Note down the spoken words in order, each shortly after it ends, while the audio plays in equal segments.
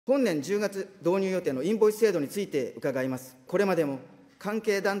本年10月導入予定のインボイス制度について伺います。これまでも関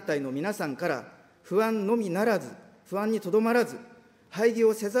係団体の皆さんから不安のみならず、不安にとどまらず、廃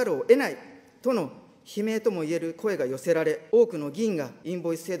業せざるを得ないとの悲鳴ともいえる声が寄せられ、多くの議員がイン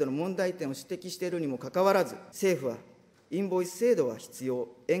ボイス制度の問題点を指摘しているにもかかわらず、政府はインボイス制度は必要、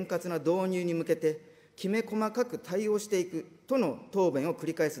円滑な導入に向けてきめ細かく対応していくとの答弁を繰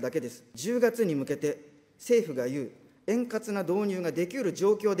り返すだけです。10月に向けて政府が言う円滑な導入ができる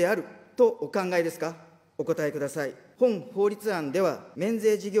状況であるとお考えですか。お答えください。本法律案では、免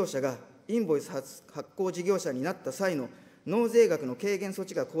税事業者がインボイス発行事業者になった際の納税額の軽減措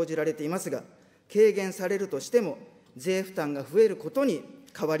置が講じられていますが、軽減されるとしても、税負担が増えることに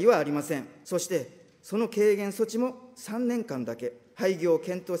変わりはありません。そして、その軽減措置も3年間だけ、廃業を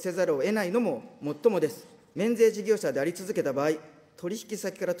検討せざるを得ないのももっともです。免税事業者であり続けた場合、取引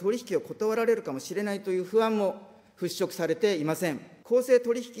先から取引を断られるかもしれないという不安も払拭されていません。公正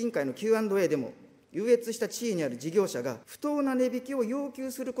取引委員会の Q&A でも、優越した地位にある事業者が不当な値引きを要求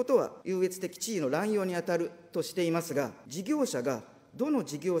することは優越的地位の乱用に当たるとしていますが、事業者がどの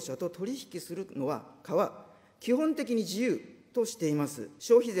事業者と取引するのかは基本的に自由としています。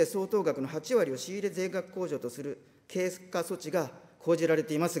消費税相当額の8割を仕入れ税額控除とする経過措置が講じられ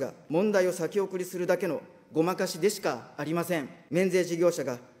ていますが、問題を先送りするだけのごまかしでしかありません。免税事業者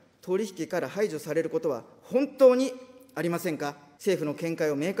が取引から排除されることは本当にありませんか。政府の見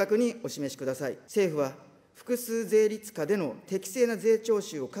解を明確にお示しください。政府は複数税率下での適正な税徴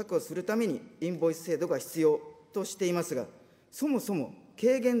収を確保するためにインボイス制度が必要としていますが、そもそも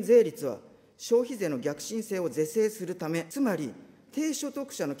軽減税率は消費税の逆進性を是正するため、つまり低所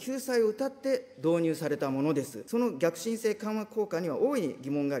得者の救済を謳って導入されたものです。その逆進性緩和効果には大いに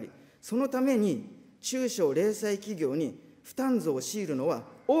疑問があり、そのために中小零細企業に負担増を強いるのは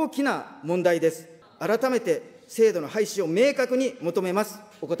大きな問題です。改めて制度の廃止を明確に求めます。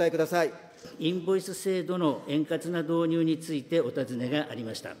お答えください。インボイス制度の円滑な導入についてお尋ねがあり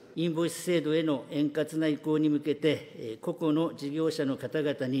ました。インボイス制度への円滑な移行に向けて、個々の事業者の方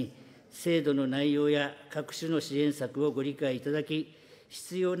々に制度の内容や各種の支援策をご理解いただき、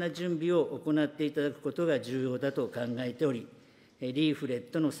必要な準備を行っていただくことが重要だと考えており、リーフレッ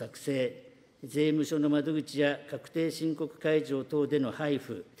トの作成、税務署の窓口や確定申告会場等での配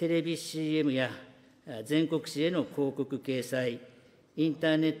布、テレビ CM や全国紙への広告掲載、インタ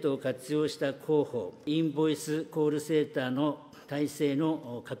ーネットを活用した広報、インボイスコールセンターの体制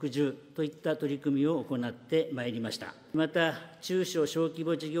の拡充といった取り組みを行ってまいりました。また、中小小規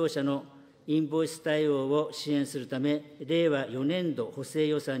模事業者のインボイス対応を支援するため、令和4年度補正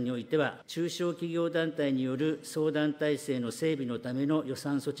予算においては、中小企業団体による相談体制の整備のための予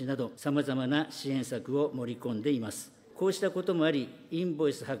算措置など、さまざまな支援策を盛り込んでいます。こうしたこともあり、インボ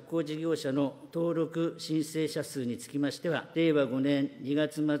イス発行事業者の登録申請者数につきましては、令和5年2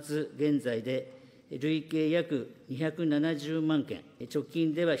月末現在で、累計約270万件、直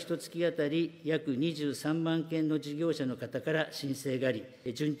近では1月当たり約23万件の事業者の方から申請があり、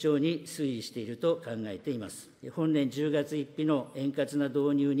順調に推移していると考えています。本年10月1日の円滑な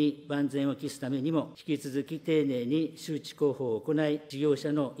導入に万全を期すためにも、引き続き丁寧に周知広報を行い、事業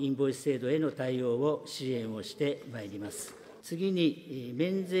者のインボイス制度への対応を支援をしてまいります。次に、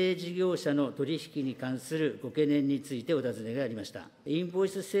免税事業者の取引に関するご懸念についてお尋ねがありました。インボイ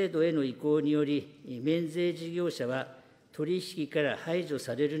ス制度への移行により、免税事業者は取引から排除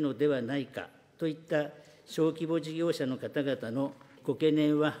されるのではないかといった小規模事業者の方々のご懸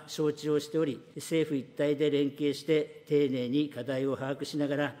念は承知をしており、政府一体で連携して丁寧に課題を把握しな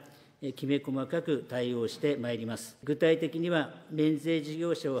がら、きめ細かく対応してまいります。具体的には、免税事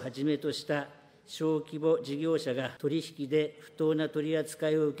業者をはじめとした小規模事業者が取引で不当な取り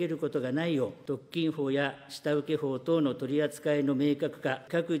扱いを受けることがないよう、独禁法や下請法等の取り扱いの明確化、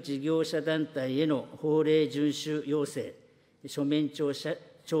各事業者団体への法令遵守要請、書面調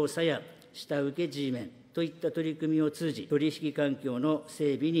査や下請 G メンといった取り組みを通じ、取引環境の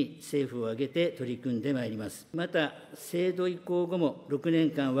整備に政府を挙げて取り組んでまいります。また、制度移行後も6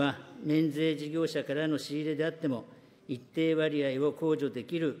年間は、免税事業者からの仕入れであっても、一定割合を控除で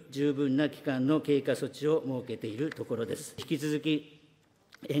きる十分な期間の経過措置を設けているところです。引き続き、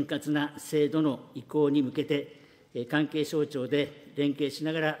円滑な制度の移行に向けて、関係省庁で連携し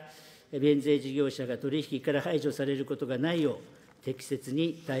ながら、免税事業者が取引から排除されることがないよう、適切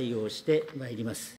に対応してまいります。